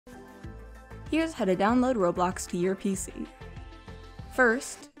Here's how to download Roblox to your PC.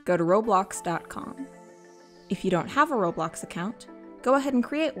 First, go to roblox.com. If you don't have a Roblox account, go ahead and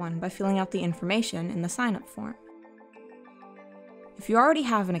create one by filling out the information in the sign-up form. If you already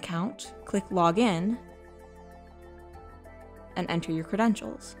have an account, click Login and enter your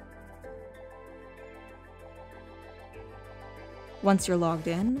credentials. Once you're logged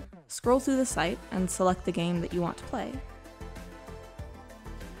in, scroll through the site and select the game that you want to play.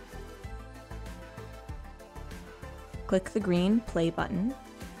 Click the green Play button.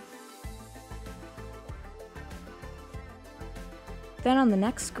 Then on the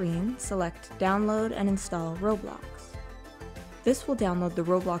next screen, select Download and Install Roblox. This will download the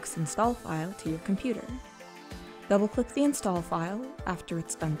Roblox install file to your computer. Double-click the install file after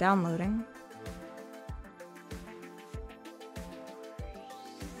it's done downloading.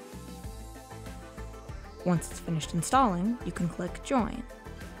 Once it's finished installing, you can click Join.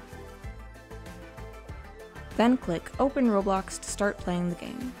 Then click Open Roblox to start playing the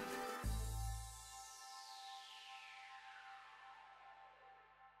game.